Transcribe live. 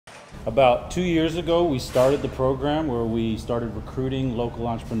About 2 years ago, we started the program where we started recruiting local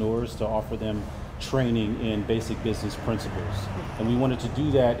entrepreneurs to offer them training in basic business principles. And we wanted to do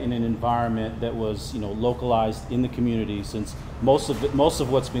that in an environment that was, localized in the community, since most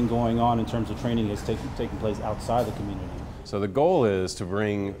of what's been going on in terms of training has taken place outside the community. So the goal is to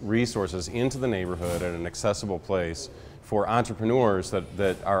bring resources into the neighborhood at an accessible place for entrepreneurs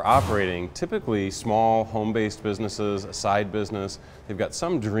that are operating typically small home-based businesses, a side business. They've got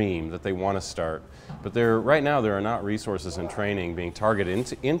some dream that they want to start, but right now there are not resources and training being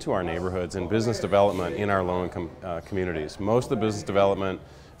targeted into our neighborhoods and business development in our low-income communities. Most of the business development,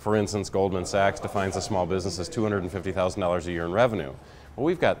 for instance, Goldman Sachs defines a small business as $250,000 a year in revenue. Well,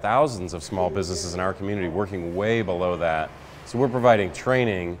 we've got thousands of small businesses in our community working way below that. So we're providing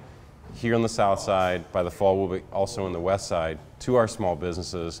training here on the south side. By the fall, we'll be also on the west side to our small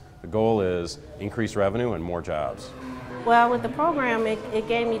businesses. The goal is increase revenue and more jobs. Well, with the program, it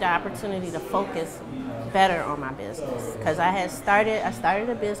gave me the opportunity to focus better on my business, because I started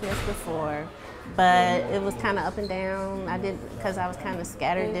a business before, but it was kind of up and down. Because I was kind of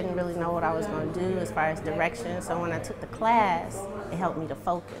scattered, didn't really know what I was going to do as far as direction. So when I took the class, it helped me to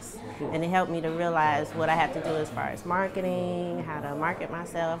focus, and it helped me to realize what I have to do as far as marketing, how to market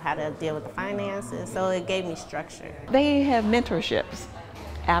myself, how to deal with the finances. So it gave me structure. They have mentorships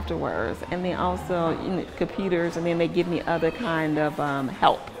afterwards, and then also computers, and then they give me other kind of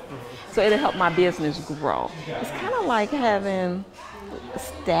help. So it'll help my business grow. It's kind of like having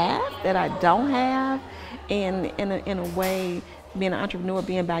staff that I don't have, and in a way, being an entrepreneur,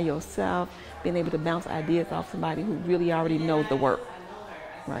 being by yourself, being able to bounce ideas off somebody who really already knows the work,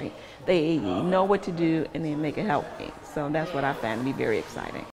 right? They know what to do, and then they can help me. So that's what I find to be very exciting.